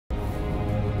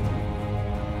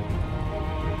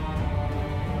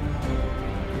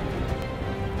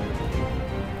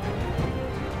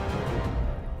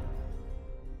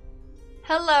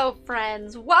Hello,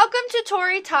 friends. Welcome to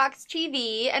Tori Talks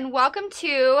TV, and welcome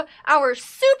to our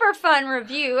super fun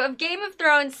review of Game of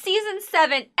Thrones Season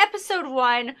 7, Episode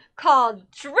 1,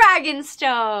 called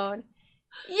Dragonstone.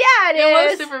 Yeah, it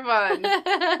was super fun.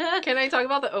 Can I talk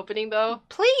about the opening, though?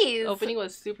 Please. The opening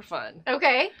was super fun.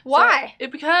 Okay. Why?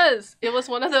 Because it was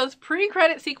one of those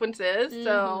pre-credit sequences,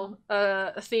 so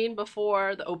a scene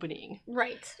before the opening.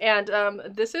 Right. And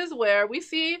this is where we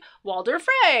see Walder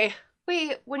Frey.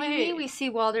 Wait, what do you mean we see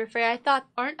Walder Frey? I thought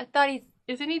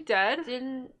Isn't he dead?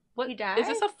 He die? Is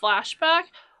this a flashback?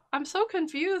 I'm so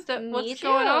confused at what's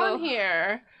going on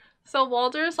here. So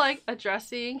Walder's like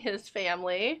addressing his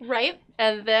family. Right.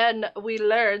 And then we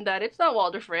learn that it's not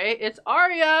Walder Frey, it's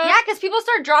Arya. Yeah, because people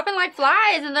start dropping like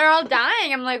flies and they're all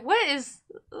dying. I'm like, what is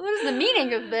the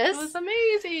meaning of this? It was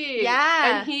amazing.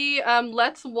 Yeah. And he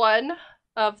lets one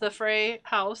of the Frey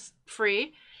house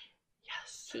free.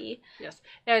 Yes.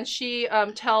 And she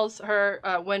tells her,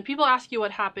 when people ask you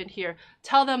what happened here,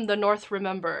 tell them the North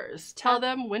remembers. Tell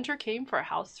them winter came for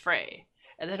House Frey.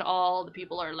 And then all the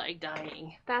people are like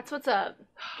dying. That's what's up.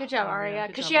 Good job, Arya.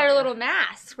 Because she had her little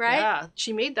mask, right? Yeah,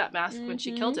 she made that mask when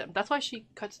she killed him. That's why she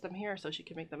cuts them here, so she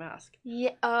can make the mask.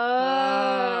 Yeah.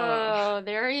 Oh,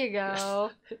 there you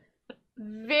go.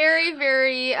 Very,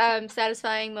 very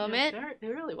satisfying moment. Yeah, it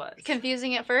really was.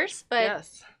 Confusing at first, but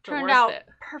turned out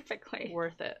perfectly.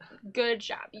 Worth it. Good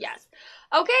job. Yes.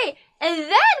 Okay, and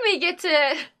then we get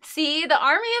to see the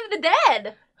Army of the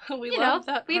Dead. We love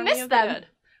that. We miss them. Dead.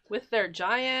 With their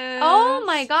giants. Oh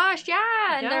my gosh,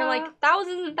 yeah. And they're like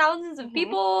thousands and thousands of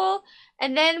people.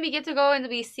 And then we get to go and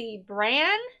we see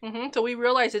Bran. So we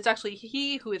realize it's actually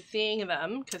he who is seeing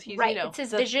them because he's, it's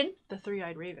his vision. The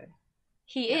three-eyed raven.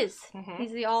 He is.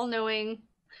 He's the all-knowing,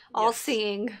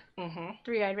 all-seeing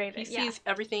three-eyed raven. He sees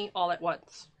everything all at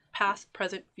once. Past,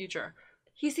 present, future.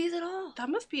 He sees it all. That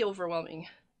must be overwhelming.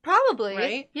 Probably.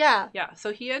 Right? Yeah. Yeah,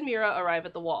 so he and Mira arrive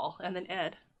at the wall. And then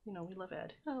Ed, we love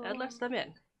Ed. Oh. Ed lets them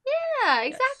in. Yeah,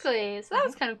 exactly. Yes. So that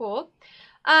was kind of cool.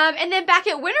 And then back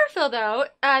at Winterfell, though,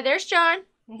 there's Jon.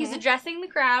 He's addressing the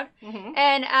crowd.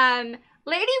 And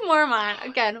Lady Mormont,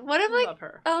 again, what if, like, love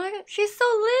her. Oh my god, she's so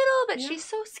little, but she's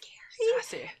so scary.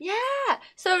 Sassy. Yeah.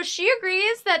 So she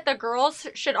agrees that the girls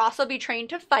should also be trained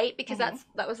to fight because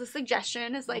that was a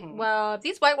suggestion. Is like, well, if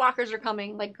these White Walkers are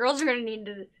coming, like, girls are going to need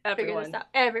to figure this out.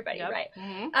 Everybody, right.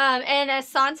 And as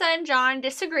Sansa and Jon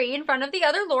disagree in front of the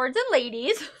other lords and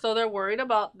ladies. So they're worried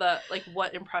about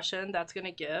what impression that's going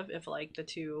to give if, like, the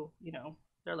two,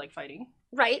 they're, like, fighting.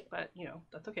 Right. But,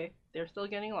 that's okay. They're still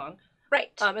getting along.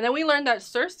 Right. And then we learned that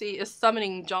Cersei is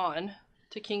summoning Jon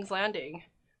to King's Landing.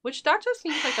 Which that just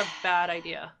seems like a bad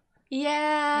idea.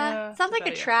 Yeah. Sounds like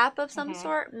a trap of some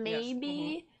sort,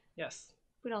 maybe. Yes.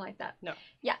 We don't like that. No.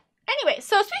 Yeah. Anyway,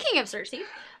 so speaking of Cersei,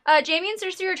 Jaime and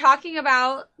Cersei are talking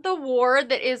about the war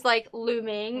that is, like,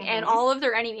 looming and all of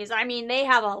their enemies. I mean, they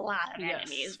have a lot of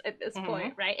enemies at this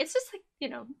point, right? It's just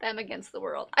like, them against the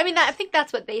world. I mean, I think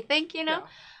that's what they think, Yeah.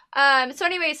 So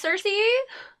anyway, Cersei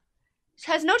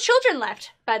has no children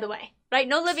left, by the way. Right?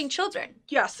 No living children.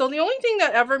 Yeah, so the only thing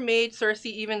that ever made Cersei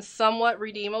even somewhat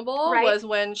redeemable was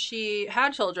when she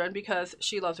had children because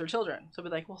she loves her children. So we're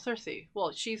like, well, Cersei,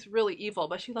 she's really evil,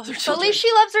 but she loves her children. But at least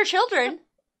she loves her children.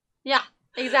 Yeah,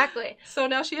 exactly. So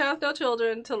now she has no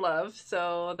children to love,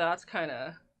 so that's kind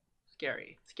of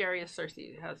scary. Scary as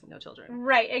Cersei has no children.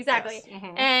 Right, exactly.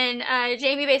 Yes. And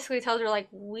Jaime basically tells her, like,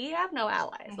 we have no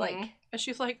allies. Like, and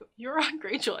she's like, you're on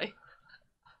Greyjoy.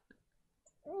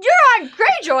 You're on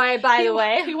Greyjoy, by the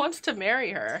way. He wants to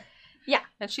marry her. Yeah.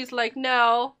 And she's like,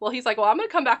 no. Well, he's like, well, I'm going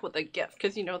to come back with a gift.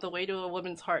 Because, the way to a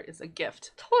woman's heart is a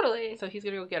gift. Totally. So he's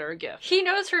going to go get her a gift. He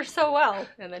knows her so well.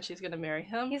 And then she's going to marry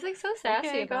him. He's, like, so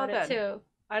sassy about it, too.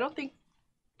 I don't think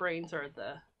brains are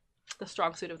the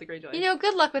strong suit of the Greyjoys.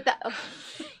 Good luck with that.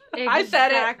 Exactly. I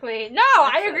said it. Exactly. No,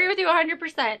 I agree with you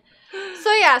 100%.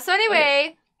 So, yeah. So,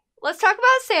 anyway... Let's talk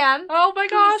about Sam. Oh my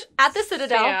gosh. At the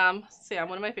Citadel. Sam,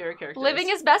 one of my favorite characters. Living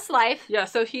his best life. Yeah,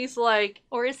 so he's like...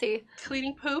 Or is he?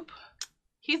 Cleaning poop.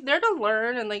 He's there to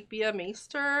learn and, like, be a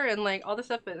maester and, like, all this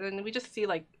stuff. And we just see,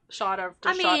 like, shot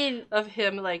after shot of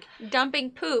him, like...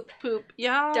 Dumping poop. Poop,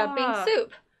 yeah. Dumping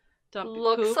soup.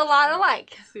 Looks poop. A lot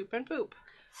alike. Soup and poop.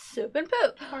 Soup and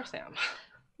poop. Poor Sam.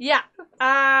 Yeah.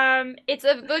 It's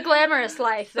the glamorous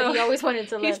life that he always wanted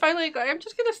to live. He's finally like, I'm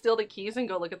just going to steal the keys and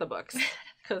go look at the books.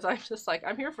 Because I'm just like,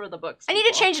 I'm here for the books. I need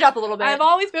to change it up a little bit. I've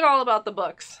always been all about the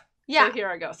books. Yeah. So here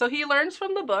I go. So he learns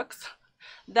from the books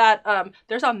that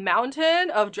there's a mountain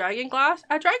of dragon glass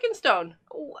at Dragonstone.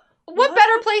 What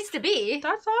better place to be?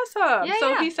 That's awesome. Yeah,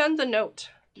 so he sends a note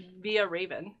via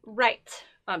Raven. Right.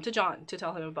 to Jon to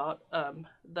tell him about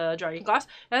the dragon glass.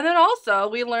 And then also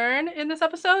we learn in this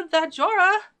episode that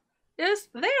Jorah is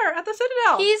there at the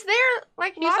Citadel. He's there,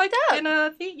 like, he's locked like up in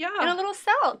a little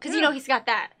cell, because you know he's got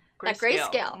that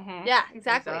grayscale. Grayscale. Yeah,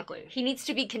 exactly. He needs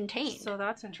to be contained. So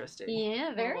that's interesting.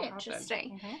 Yeah, very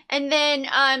interesting. And then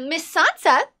Miss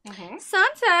Sansa,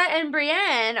 Sansa and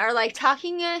Brienne are like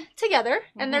talking together,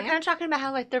 and they're kind of talking about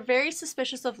how like they're very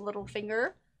suspicious of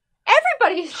Littlefinger.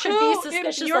 Everybody should be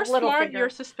suspicious of Littlefinger. You're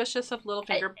suspicious of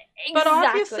Littlefinger. Exactly. But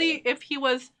obviously, if he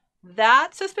was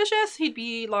that suspicious, he'd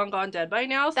be long gone dead by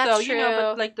now. That's so, true. you know,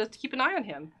 but like, let's keep an eye on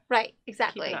him. Right,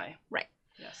 exactly. Keep an eye. Right.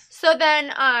 Yes. So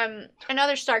then,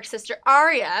 another Stark sister,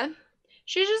 Arya,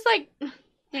 she's just like,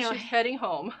 you know, she's heading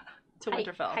home to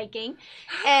Winterfell. Hiking.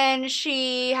 And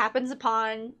she happens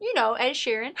upon, you know, Ed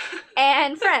Sheeran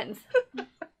and friends.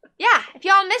 Yeah, if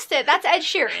y'all missed it, that's Ed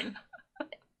Sheeran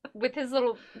with his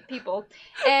little people.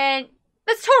 And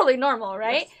that's totally normal,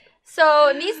 right? Yes.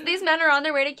 So these men are on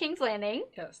their way to King's Landing.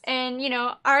 Yes. And, you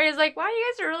know, Arya's like, wow,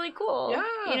 you guys are really cool.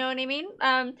 Yeah. You know what I mean?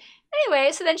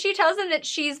 Anyway, so then she tells them that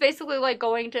she's basically, like,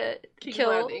 going to kill...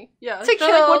 Landing. Yeah. To kill...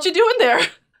 Like, what you doing there?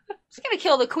 She's gonna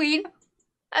kill the queen.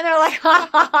 And they're like,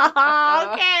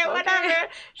 okay, whatever.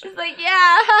 She's like, yeah.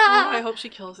 Oh, I hope she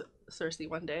kills Cersei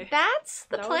one day. That's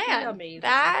the plan. Would be amazing.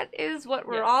 That is what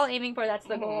we're all aiming for. That's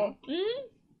the goal.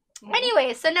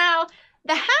 Anyway, so now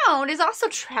the Hound is also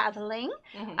traveling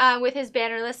with his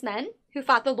bannerless men who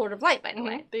fought the Lord of Light, by the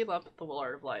way. They love the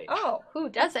Lord of Light. Oh, who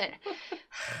doesn't?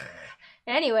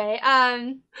 Anyway,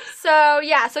 so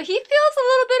yeah, so he feels a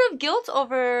little bit of guilt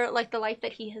over, like, the life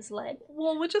that he has led.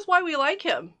 Well, which is why we like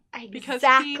him.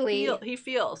 Exactly. Because he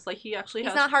feels like he actually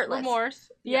has not heartless.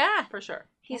 remorse. Yeah. For sure.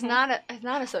 He's not a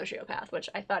sociopath, which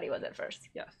I thought he was at first.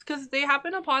 Yes, because they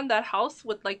happen upon that house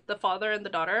with, like, the father and the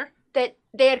daughter. That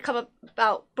they had come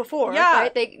about before, yeah.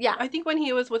 right? I think when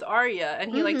he was with Arya,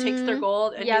 and he, like, takes their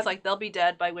gold, and he's like, they'll be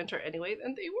dead by winter anyways,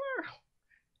 and they were.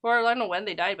 Or I don't know when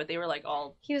they died, but they were, like,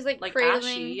 all... He was, like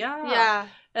cradling. Ashy. Yeah.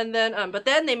 And then, but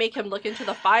then they make him look into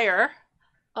the fire.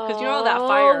 Because you know that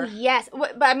fire. Oh, yes.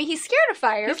 But, I mean, he's scared of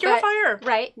fire. He's scared of fire.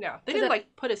 Right. Yeah. They didn't, like,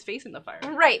 put his face in the fire.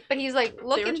 Right. But he's, like,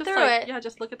 looking through it. Yeah,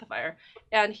 just look at the fire.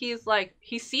 And he's, like,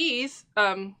 he sees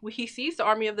the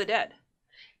army of the dead.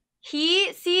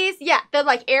 He sees, the,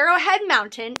 like, Arrowhead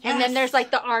Mountain. Yes. And then there's, like,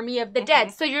 the army of the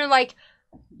dead. So you're, like...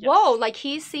 Whoa, like,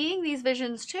 he's seeing these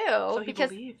visions, too. So he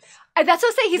believes. That's what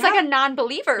I'm saying. He's, like, a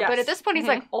non-believer. Yes. But at this point, he's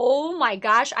like, oh, my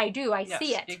gosh, I do. I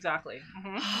see it. Exactly.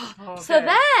 Okay. So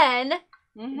then,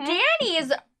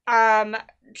 Dany's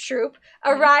troop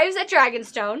arrives at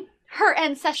Dragonstone, her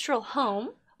ancestral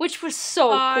home, which was so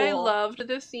cool. I loved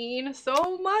this scene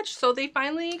so much. So they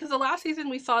finally, because the last season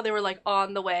we saw they were, like,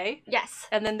 on the way. Yes.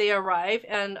 And then they arrive,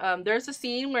 and there's a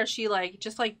scene where she, like,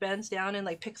 just, like, bends down and,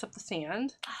 like, picks up the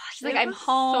sand. Oh, she's like, I'm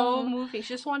home. So moving. She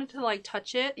just wanted to, like,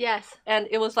 touch it. Yes. And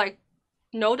it was, like,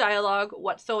 no dialogue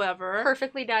whatsoever.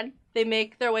 Perfectly done. They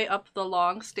make their way up the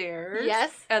long stairs.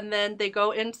 Yes. And then they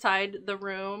go inside the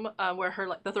room where her,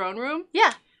 like, the throne room.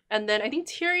 Yeah. And then I think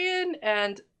Tyrion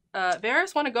and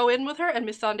Varys want to go in with her, and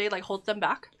Missandei, like, holds them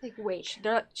back. Like, wait.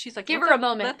 She's like, give her a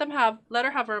moment. Let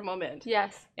her have her moment.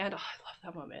 Yes. And I love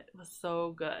that moment. It was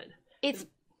so good. It's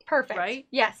perfect. Right?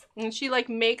 Yes. And she, like,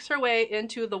 makes her way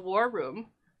into the war room.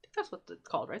 I think that's what it's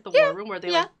called, right? The war room where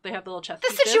they like, they have the little chest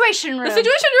pieces. The situation room. The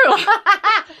situation room.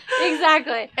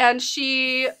 Exactly. And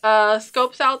she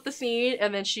scopes out the scene,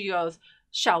 and then she goes,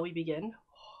 "Shall we begin?"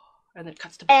 And then it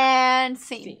cuts to back. And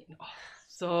scene. Oh,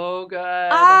 so good.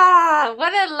 Ah,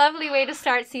 what a lovely way to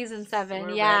start season 7.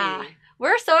 We're ready.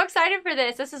 We're so excited for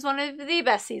this. This is one of the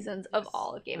best seasons of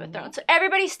all of Game of Thrones. So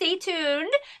everybody stay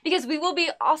tuned, because we will be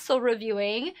also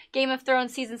reviewing Game of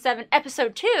Thrones Season 7,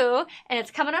 Episode 2, and it's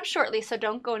coming up shortly, so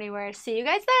don't go anywhere. See you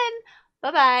guys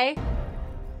then. Bye-bye.